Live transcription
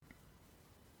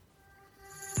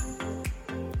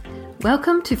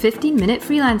Welcome to 15 Minute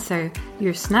Freelancer,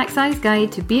 your snack-sized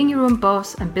guide to being your own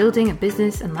boss and building a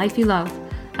business and life you love.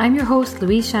 I'm your host,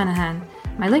 Louise Shanahan.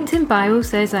 My LinkedIn bio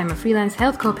says I'm a freelance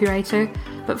health copywriter,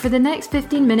 but for the next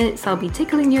 15 minutes I'll be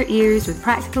tickling your ears with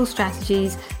practical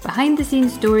strategies,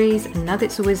 behind-the-scenes stories and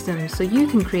nuggets of wisdom so you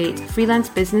can create a freelance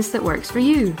business that works for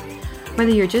you.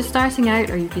 Whether you're just starting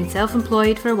out or you've been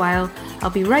self-employed for a while,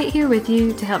 I'll be right here with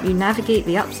you to help you navigate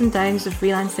the ups and downs of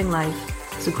freelancing life.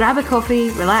 So grab a coffee,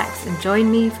 relax and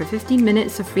join me for 15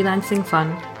 minutes of freelancing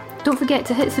fun. Don't forget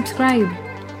to hit subscribe.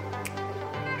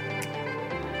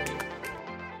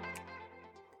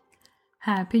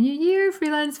 Happy New Year,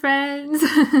 freelance friends!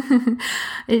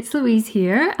 It's Louise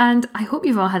here, and I hope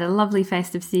you've all had a lovely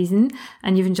festive season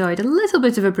and you've enjoyed a little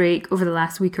bit of a break over the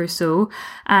last week or so,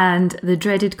 and the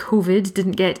dreaded COVID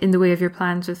didn't get in the way of your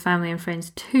plans with family and friends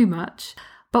too much.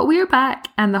 But we're back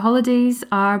and the holidays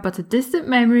are but a distant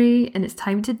memory and it's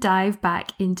time to dive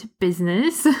back into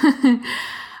business.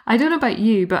 I don't know about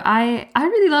you, but I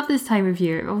really love this time of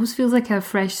year. It almost feels like a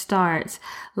fresh start,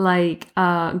 like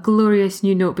a glorious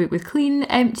new notebook with clean,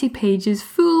 empty pages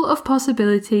full of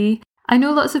possibility. I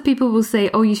know lots of people will say,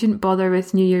 oh, you shouldn't bother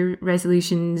with New Year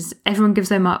resolutions. Everyone gives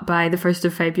them up by the 1st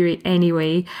of February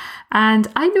anyway. And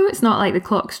I know it's not like the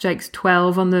clock strikes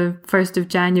 12 on the 1st of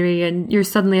January and you're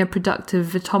suddenly a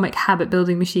productive atomic habit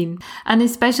building machine. And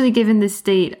especially given the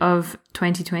state of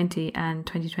 2020 and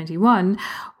 2021,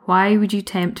 why would you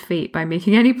tempt fate by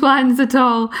making any plans at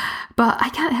all? But I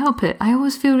can't help it. I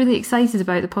always feel really excited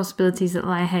about the possibilities that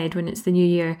lie ahead when it's the new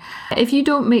year. If you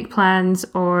don't make plans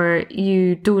or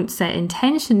you don't set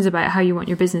intentions about how you want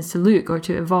your business to look or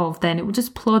to evolve, then it will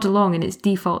just plod along in its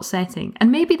default setting.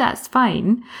 And maybe that's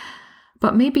fine,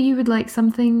 but maybe you would like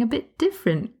something a bit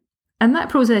different. And that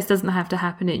process doesn't have to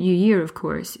happen at New Year, of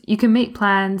course. You can make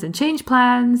plans and change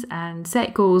plans and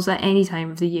set goals at any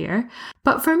time of the year.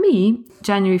 But for me,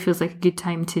 January feels like a good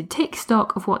time to take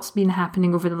stock of what's been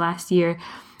happening over the last year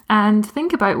and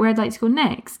think about where I'd like to go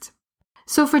next.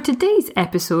 So for today's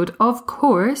episode, of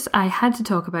course, I had to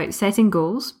talk about setting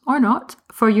goals, or not,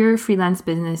 for your freelance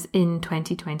business in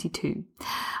 2022.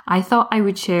 I thought I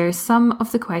would share some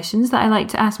of the questions that I like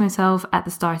to ask myself at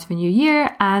the start of a new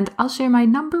year, and I'll share my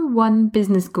number one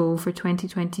business goal for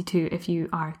 2022 if you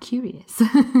are curious.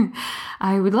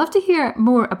 I would love to hear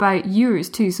more about yours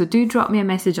too, so do drop me a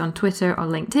message on Twitter or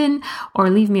LinkedIn, or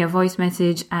leave me a voice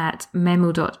message at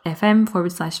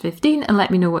memo.fm/15 and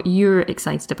let me know what you're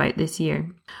excited about this year.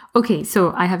 Okay,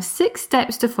 so I have 6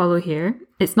 steps to follow here.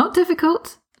 It's not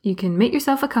difficult. You can make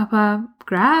yourself a cuppa,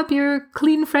 grab your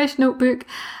clean, fresh notebook,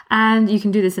 and you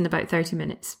can do this in about 30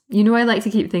 minutes. You know I like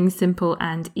to keep things simple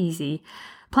and easy.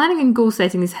 Planning and goal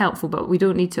setting is helpful, but we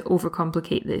don't need to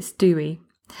overcomplicate this, do we?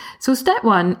 So step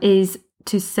 1 is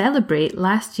to celebrate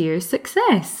last year's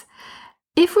success.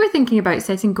 If we're thinking about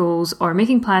setting goals or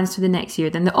making plans for the next year,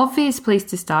 then the obvious place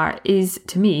to start is,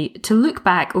 to me, to look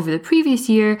back over the previous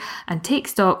year and take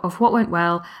stock of what went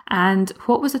well and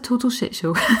what was a total shit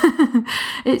show.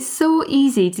 It's so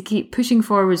easy to keep pushing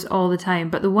forwards all the time,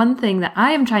 but the one thing that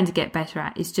I am trying to get better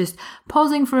at is just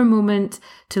pausing for a moment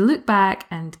to look back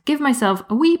and give myself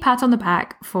a wee pat on the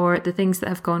back for the things that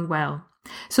have gone well.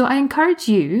 So I encourage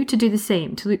you to do the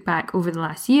same, to look back over the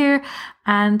last year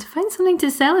and find something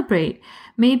to celebrate.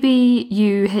 Maybe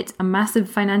you hit a massive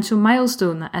financial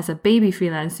milestone that as a baby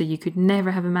freelancer you could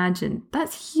never have imagined.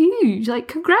 That's huge, like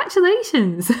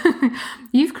congratulations!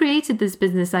 You've created this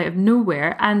business out of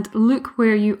nowhere and look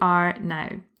where you are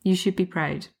now. You should be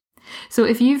proud. So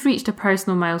if you've reached a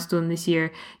personal milestone this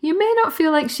year, you may not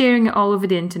feel like sharing it all over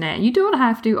the internet. You don't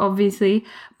have to, obviously,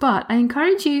 but I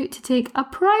encourage you to take a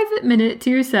private minute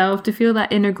to yourself to feel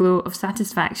that inner glow of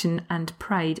satisfaction and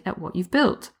pride at what you've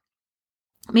built.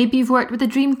 Maybe you've worked with a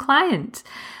dream client.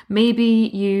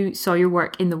 Maybe you saw your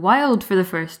work in the wild for the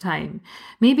first time.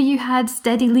 Maybe you had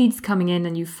steady leads coming in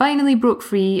and you finally broke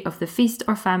free of the feast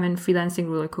or famine freelancing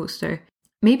roller coaster.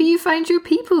 Maybe you found your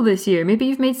people this year. Maybe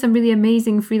you've made some really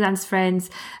amazing freelance friends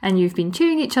and you've been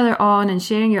cheering each other on and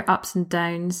sharing your ups and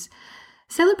downs.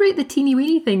 Celebrate the teeny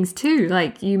weeny things too,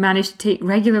 like you managed to take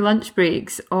regular lunch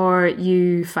breaks, or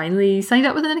you finally signed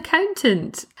up with an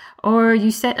accountant, or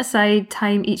you set aside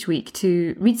time each week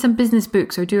to read some business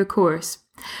books or do a course.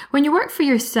 When you work for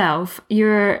yourself,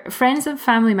 your friends and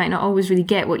family might not always really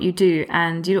get what you do,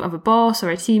 and you don't have a boss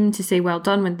or a team to say well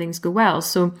done when things go well.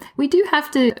 So we do have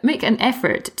to make an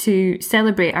effort to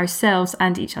celebrate ourselves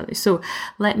and each other. So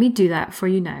let me do that for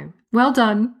you now. Well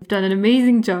done. You've done an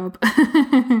amazing job.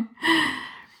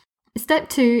 Step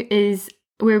 2 is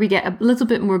where we get a little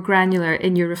bit more granular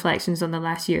in your reflections on the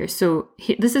last year. So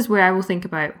this is where I will think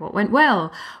about what went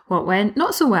well, what went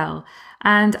not so well.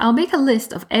 And I'll make a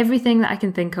list of everything that I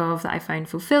can think of that I found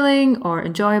fulfilling or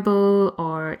enjoyable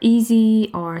or easy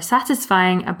or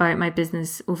satisfying about my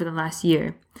business over the last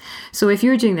year. So if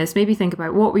you're doing this, maybe think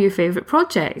about what were your favourite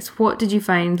projects? What did you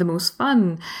find the most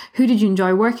fun? Who did you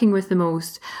enjoy working with the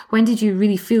most? When did you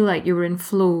really feel like you were in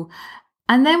flow?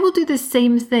 And then we'll do the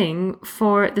same thing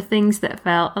for the things that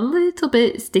felt a little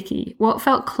bit sticky. What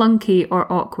felt clunky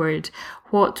or awkward?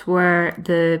 What were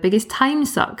the biggest time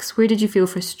sucks? Where did you feel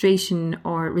frustration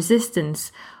or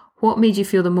resistance? What made you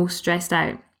feel the most stressed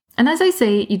out? And as I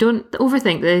say, you don't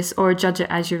overthink this or judge it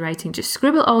as you're writing. Just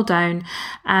scribble it all down,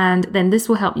 and then this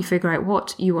will help you figure out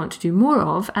what you want to do more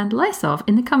of and less of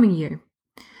in the coming year.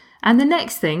 And the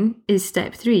next thing is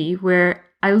step 3, where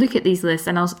I look at these lists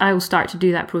and I will start to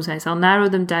do that process. I'll narrow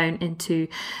them down into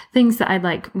things that I'd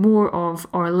like more of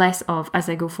or less of as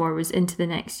I go forwards into the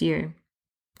next year.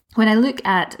 When I look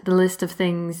at the list of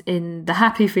things in the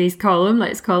happy face column,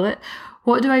 let's call it,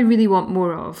 what do I really want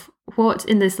more of? What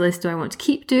in this list do I want to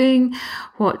keep doing?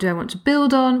 What do I want to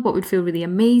build on? What would feel really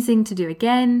amazing to do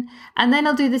again? And then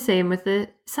I'll do the same with the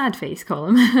sad face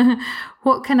column.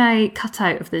 What can I cut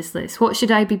out of this list? What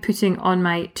should I be putting on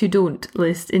my to-don't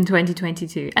list in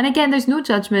 2022? And again, there's no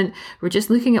judgment. We're just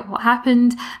looking at what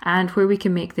happened and where we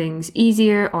can make things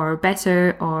easier or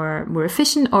better or more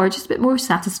efficient or just a bit more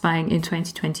satisfying in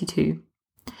 2022.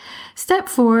 Step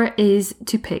 4 is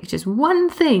to pick just one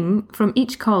thing from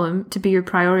each column to be your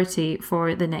priority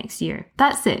for the next year.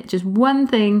 That's it. Just one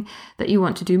thing that you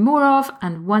want to do more of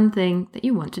and one thing that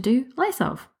you want to do less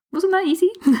of. Wasn't that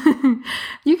easy?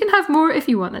 You can have more if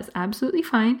you want. That's absolutely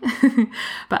fine.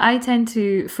 But I tend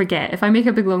to forget. If I make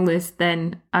a big long list,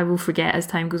 then I will forget as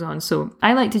time goes on. So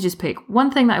I like to just pick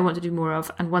one thing that I want to do more of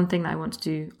and one thing that I want to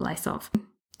do less of.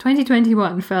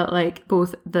 2021 felt like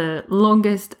both the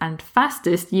longest and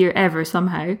fastest year ever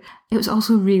somehow. It was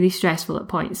also really stressful at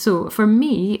points. So for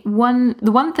me,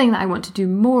 the one thing that I want to do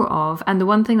more of and the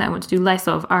one thing that I want to do less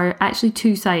of are actually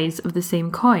two sides of the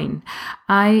same coin.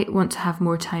 I want to have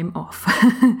more time off.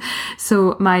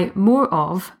 So my more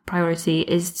of priority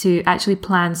is to actually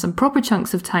plan some proper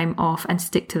chunks of time off and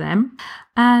stick to them.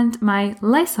 And my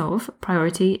less of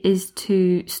priority is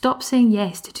to stop saying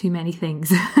yes to too many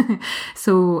things.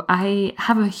 So I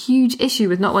have a huge issue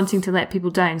with not wanting to let people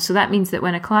down. So that means that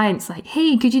when a client's like,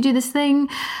 hey, could you do this thing?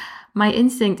 My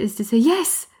instinct is to say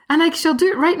yes, and I shall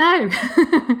do it right now.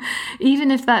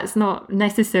 Even if that's not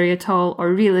necessary at all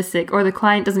or realistic or the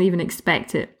client doesn't even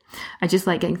expect it. I just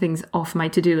like getting things off my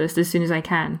to-do list as soon as I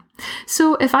can.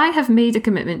 So if I have made a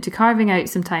commitment to carving out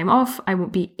some time off, I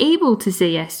won't be able to say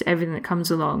yes to everything that comes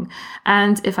along.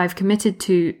 And if I've committed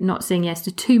to not saying yes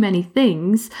to too many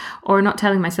things or not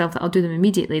telling myself that I'll do them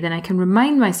immediately, then I can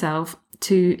remind myself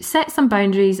to set some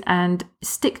boundaries and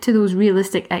stick to those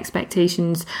realistic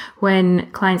expectations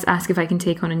when clients ask if I can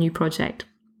take on a new project.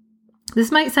 This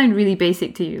might sound really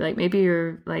basic to you, like maybe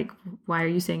you're like, why are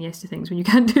you saying yes to things when you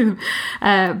can't do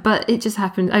them? But it just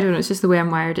happens. I don't know, it's just the way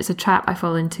I'm wired. It's a trap I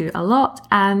fall into a lot,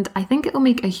 and I think it will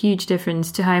make a huge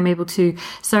difference to how I'm able to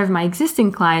serve my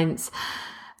existing clients,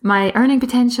 my earning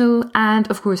potential, and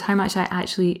of course, how much I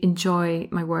actually enjoy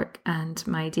my work and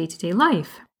my day-to-day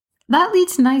life. That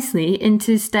leads nicely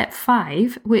into step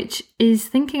 5, which is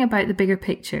thinking about the bigger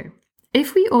picture.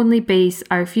 If we only base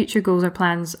our future goals or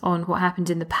plans on what happened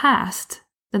in the past,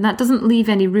 then that doesn't leave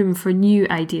any room for new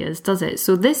ideas, does it?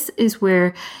 So this is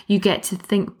where you get to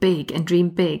think big and dream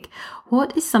big.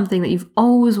 What is something that you've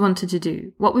always wanted to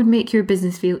do? What would make your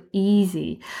business feel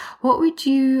easy? What would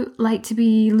you like to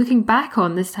be looking back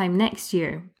on this time next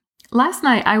year? Last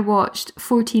night I watched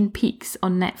 14 Peaks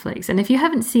on Netflix, and if you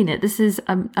haven't seen it, this is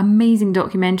an amazing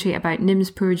documentary about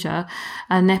Nims Purja,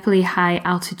 a Nepali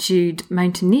high-altitude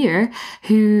mountaineer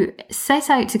who set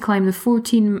out to climb the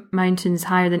 14 mountains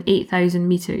higher than 8,000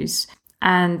 metres.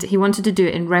 And he wanted to do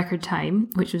it in record time,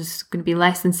 which was going to be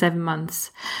less than 7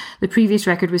 months. The previous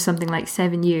record was something like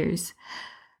 7 years.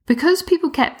 Because people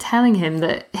kept telling him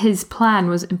that his plan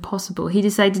was impossible, he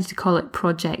decided to call it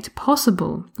Project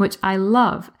Possible, which I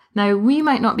love. Now, we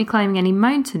might not be climbing any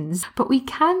mountains, but we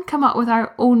can come up with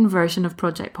our own version of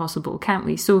Project Possible, can't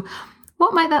we? So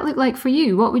what might that look like for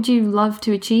you? What would you love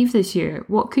to achieve this year?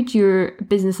 What could your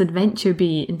business adventure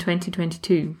be in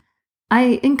 2022?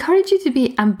 I encourage you to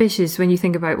be ambitious when you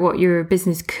think about what your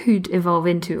business could evolve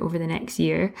into over the next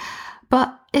year.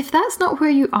 But if that's not where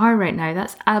you are right now,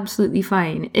 that's absolutely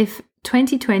fine. If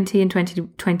 2020 and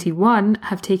 2021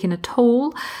 have taken a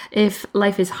toll, if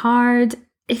life is hard,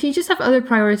 if you just have other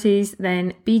priorities,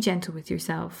 then be gentle with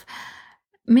yourself.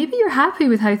 Maybe you're happy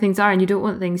with how things are and you don't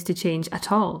want things to change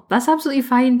at all. That's absolutely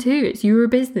fine too. It's your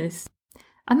business.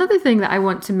 Another thing that I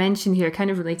want to mention here, kind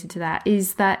of related to that,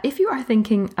 is that if you are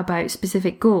thinking about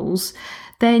specific goals,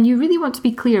 then you really want to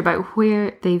be clear about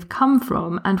where they've come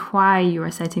from and why you are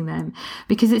setting them.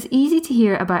 Because it's easy to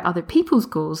hear about other people's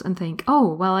goals and think,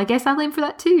 oh, well, I guess I'll aim for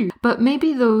that too. But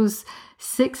maybe those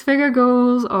 6-figure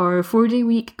goals or 4-day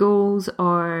week goals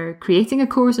or creating a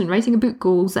course and writing a book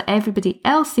goals that everybody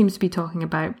else seems to be talking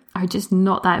about are just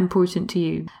not that important to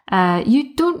you.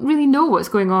 You don't really know what's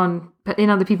going on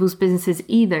in other people's businesses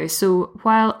either. So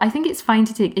while I think it's fine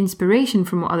to take inspiration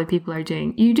from what other people are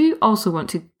doing, you do also want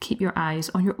to keep your eyes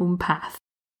on your own path.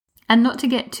 And not to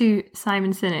get too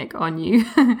Simon Sinek on you,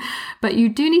 but you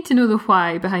do need to know the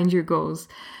why behind your goals.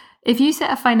 If you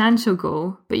set a financial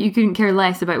goal, but you couldn't care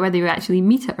less about whether you actually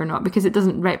meet it or not because it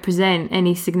doesn't represent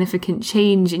any significant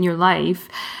change in your life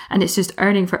and it's just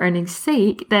earning for earning's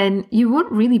sake, then you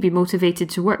won't really be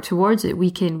motivated to work towards it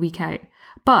week in, week out.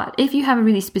 But if you have a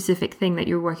really specific thing that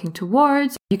you're working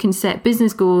towards, you can set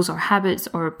business goals or habits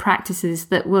or practices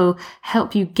that will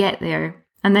help you get there,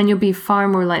 and then you'll be far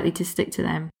more likely to stick to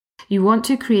them. You want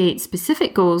to create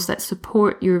specific goals that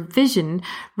support your vision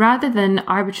rather than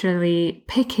arbitrarily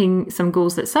picking some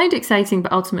goals that sound exciting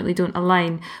but ultimately don't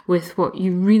align with what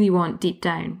you really want deep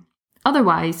down.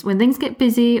 Otherwise, when things get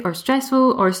busy or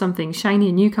stressful or something shiny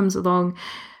and new comes along,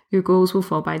 your goals will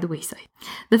fall by the wayside.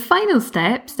 The final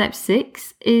step, step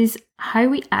 6, is how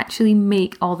we actually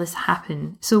make all this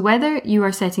happen. So whether you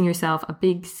are setting yourself a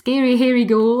big, scary, hairy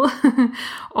goal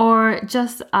or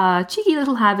just a cheeky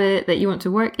little habit that you want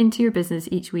to work into your business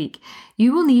each week,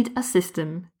 you will need a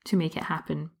system to make it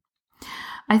happen.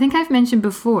 I think I've mentioned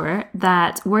before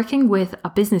that working with a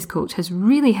business coach has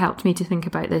really helped me to think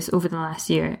about this over the last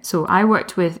year. So I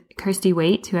worked with Kirsty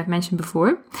Waite, who I've mentioned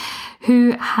before,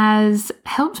 who has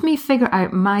helped me figure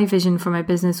out my vision for my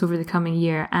business over the coming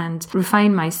year and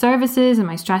refine my services and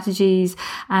my strategies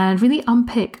and really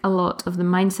unpick a lot of the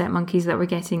mindset monkeys that were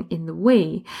getting in the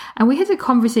way. And we had a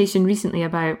conversation recently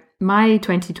about my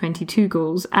 2022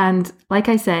 goals. And like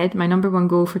I said, my number one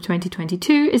goal for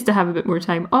 2022 is to have a bit more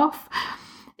time off.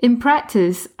 In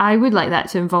practice, I would like that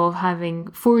to involve having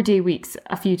 4-day weeks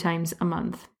a few times a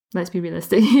month. Let's be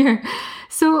realistic here.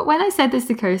 So when I said this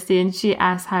to Kirsty and she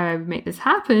asked how I would make this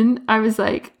happen, I was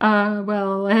like,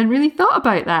 well, I hadn't really thought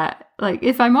about that. Like,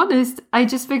 if I'm honest, I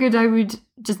just figured I would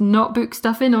just not book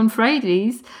stuff in on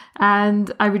Fridays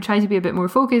and I would try to be a bit more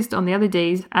focused on the other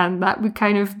days. And that would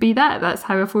kind of be that. That's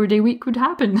how a 4-day week would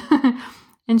happen.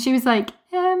 And she was like,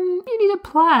 you need a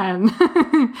plan.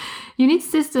 You need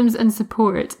systems and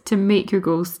support to make your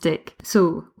goals stick.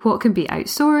 So what can be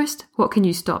outsourced? What can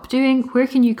you stop doing? Where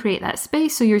can you create that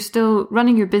space so you're still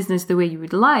running your business the way you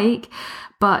would like,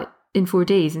 but in 4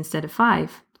 days instead of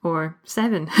 5 or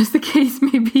 7, as the case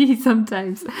may be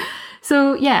sometimes.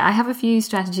 So yeah, I have a few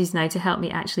strategies now to help me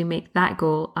actually make that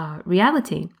goal a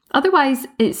reality. Otherwise,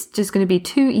 it's just going to be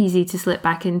too easy to slip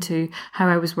back into how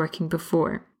I was working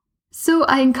before. So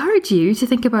I encourage you to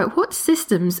think about what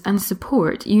systems and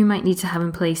support you might need to have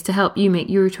in place to help you make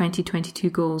your 2022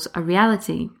 goals a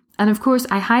reality. And of course,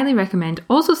 I highly recommend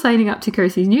also signing up to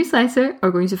Kirsty's newsletter or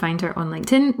going to find her on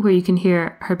LinkedIn, where you can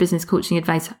hear her business coaching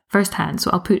advice firsthand. So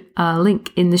I'll put a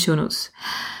link in the show notes.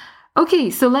 Okay,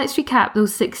 so let's recap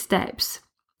those 6 steps.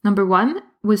 Number 1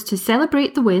 was to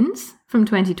celebrate the wins from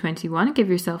 2021. Give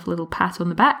yourself a little pat on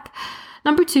the back.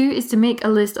 Number 2 is to make a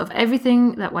list of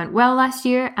everything that went well last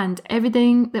year and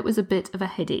everything that was a bit of a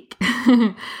headache.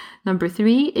 Number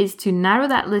 3 is to narrow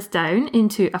that list down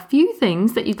into a few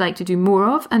things that you'd like to do more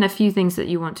of and a few things that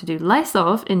you want to do less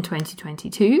of in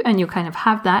 2022. And you'll kind of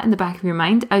have that in the back of your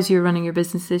mind as you're running your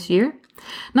business this year.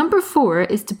 Number 4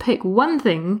 is to pick one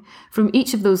thing from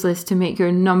each of those lists to make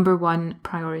your number 1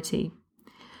 priority.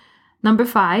 Number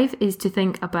 5 is to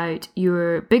think about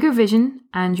your bigger vision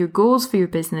and your goals for your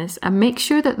business and make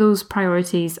sure that those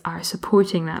priorities are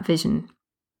supporting that vision.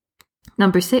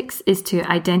 Number 6 is to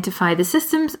identify the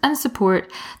systems and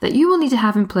support that you will need to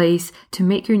have in place to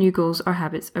make your new goals or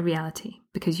habits a reality,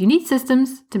 because you need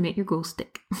systems to make your goals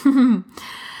stick.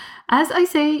 As I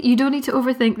say, you don't need to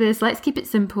overthink this. Let's keep it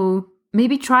simple.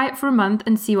 Maybe try it for a month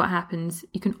and see what happens.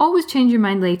 You can always change your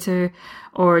mind later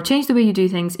or change the way you do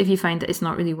things if you find that it's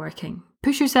not really working.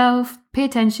 Push yourself, pay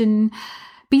attention,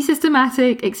 be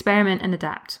systematic, experiment and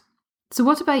adapt. So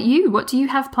what about you? What do you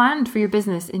have planned for your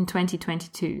business in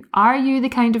 2022? Are you the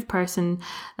kind of person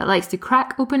that likes to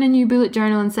crack open a new bullet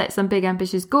journal and set some big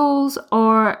ambitious goals?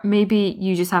 Or maybe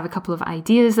you just have a couple of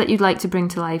ideas that you'd like to bring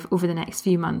to life over the next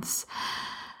few months?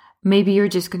 Maybe you're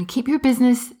just going to keep your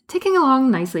business ticking along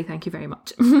nicely, thank you very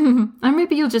much. And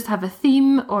maybe you'll just have a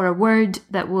theme or a word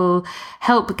that will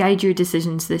help guide your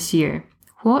decisions this year.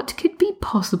 What could be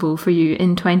possible for you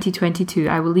in 2022?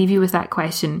 I will leave you with that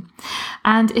question.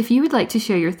 And if you would like to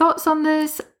share your thoughts on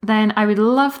this, then I would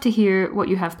love to hear what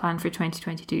you have planned for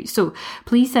 2022. So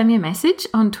please send me a message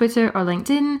on Twitter or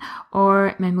LinkedIn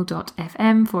or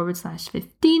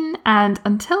memo.fm/15. And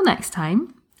until next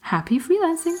time, happy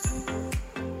freelancing.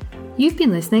 You've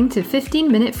been listening to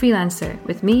 15-Minute Freelancer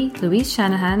with me, Louise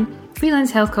Shanahan,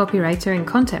 freelance health copywriter and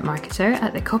content marketer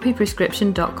at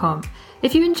thecopyprescription.com.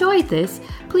 If you enjoyed this,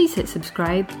 please hit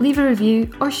subscribe, leave a review,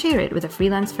 or share it with a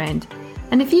freelance friend.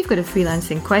 And if you've got a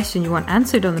freelancing question you want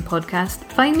answered on the podcast,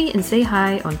 find me and say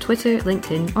hi on Twitter,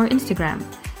 LinkedIn, or Instagram.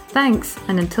 Thanks,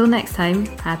 and until next time,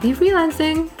 happy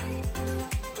freelancing!